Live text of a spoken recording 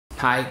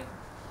Hi,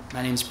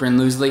 my name is Bryn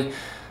Loosley.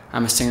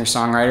 I'm a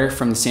singer-songwriter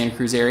from the Santa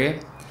Cruz area,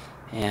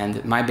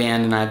 and my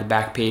band and I, the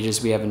Back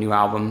Pages, we have a new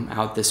album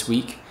out this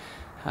week.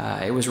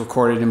 It was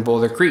recorded in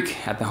Boulder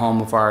Creek at the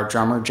home of our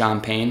drummer, John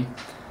Payne.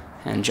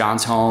 And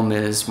John's home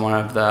is one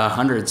of the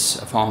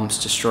hundreds of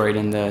homes destroyed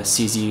in the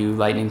CZU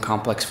lightning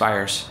complex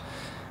fires.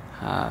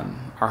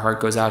 Our heart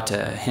goes out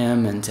to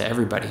him and to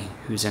everybody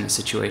who's in a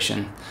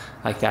situation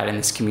like that in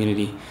this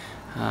community.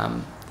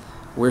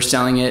 We're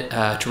selling it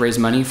to raise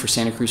money for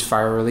Santa Cruz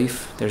Fire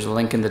Relief. There's a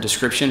link in the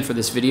description for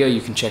this video. You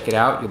can check it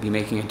out. You'll be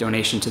making a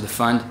donation to the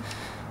fund.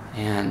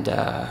 And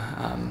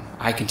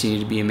I continue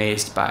to be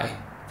amazed by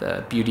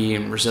the beauty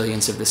and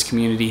resilience of this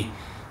community.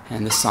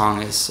 And this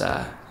song is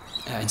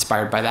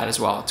inspired by that as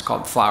well. It's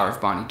called Flower of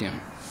Bonny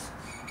Doon.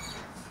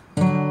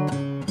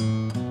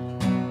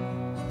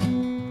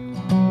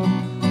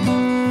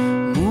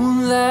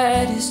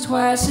 Moonlight is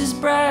twice as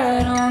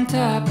bright on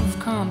top of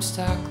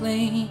Comstock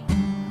Lane,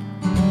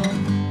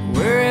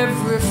 where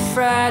every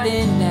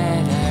Friday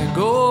night I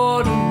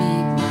go to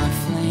meet my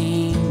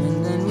flame.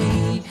 And then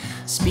we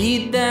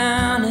speed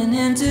down and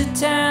into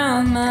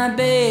town. My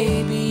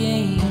baby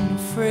ain't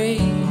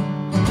afraid.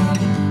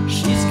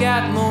 She's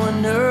got more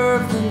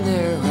nerve than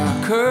there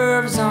are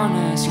curves on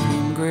ice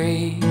cream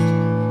grade.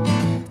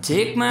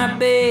 Take my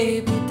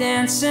baby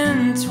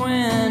dancing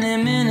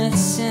 20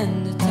 minutes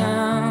into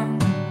town.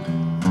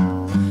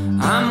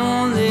 I'm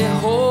only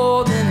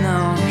holding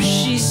on,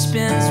 she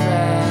spins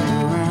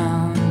right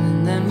around.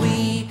 And then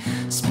we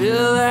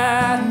spill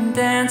out and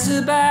dance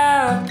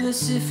about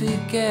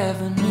Pacific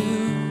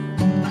Avenue.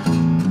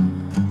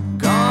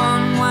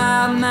 Gone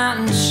wild,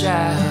 mountain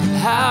child,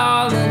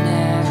 howling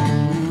at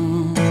the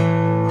moon.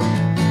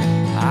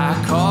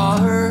 I call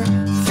her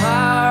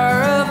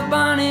Flower of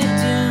Bonny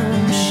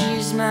Doon.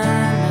 She's my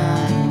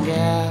mountain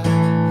gal,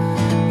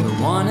 the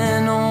one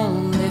and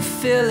only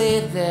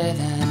filly that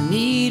I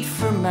need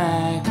for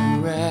my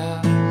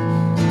corral.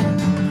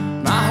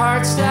 My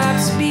heart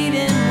stops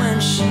beating when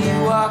she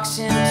walks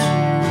into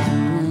the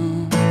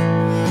room.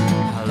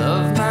 I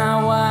love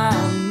my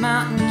wild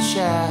mountain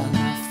child,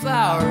 my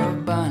Flower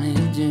of Bonny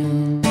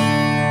Doon.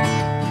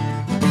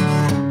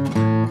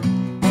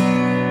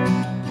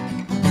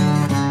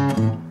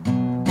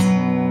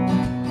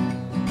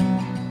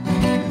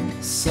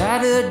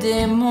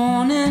 Saturday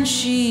morning,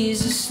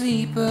 she's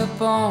asleep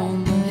up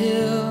on the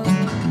hill.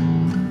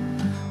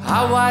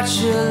 I watch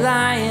her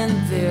lying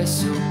there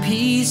so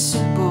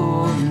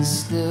peaceable and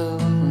still.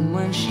 And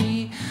when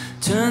she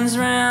turns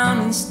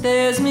round and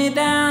stares me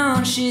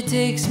down, she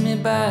takes me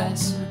by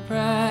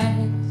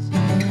surprise.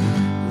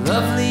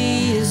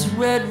 Lovely as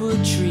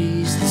redwood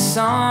trees, the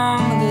song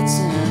that's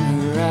in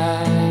her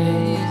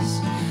eyes.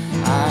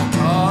 I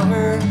call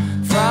her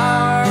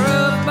Flower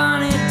of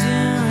Bonny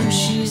Doon.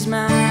 She's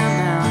my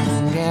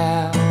mountain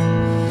gal,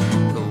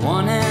 the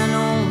one and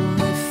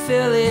only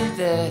filly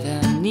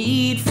that I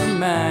need for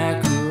my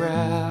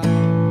corral.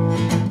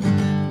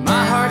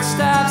 My heart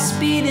stops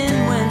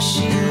beating when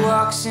she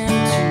walks into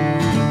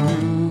the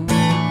room.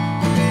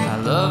 I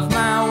love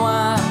my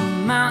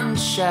wild mountain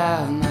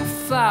child, my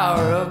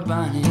Flower of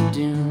Bonny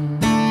Doon.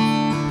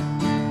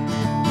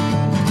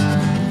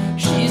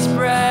 She's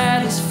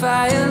bright as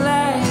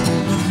firelight,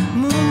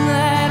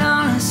 moonlight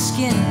on her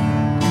skin.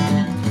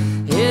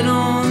 It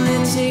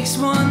only takes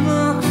one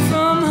look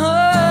from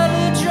her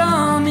to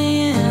draw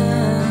me in.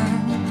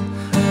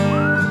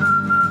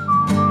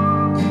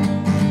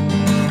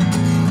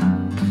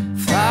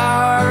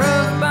 Flower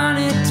of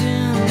Bonny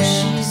Doon,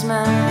 she's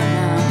my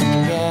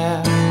mountain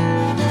gal,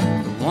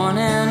 the one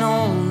and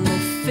only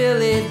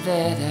filly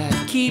that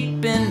I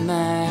keep in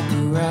my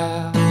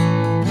corral.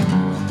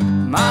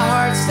 My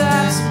heart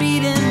stops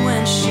beating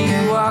when she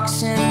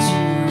walks into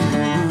the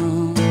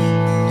room.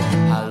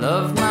 I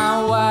love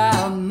my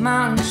wild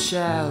mountain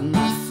child,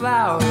 my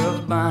Flower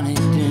of Bonny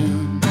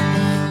Doon.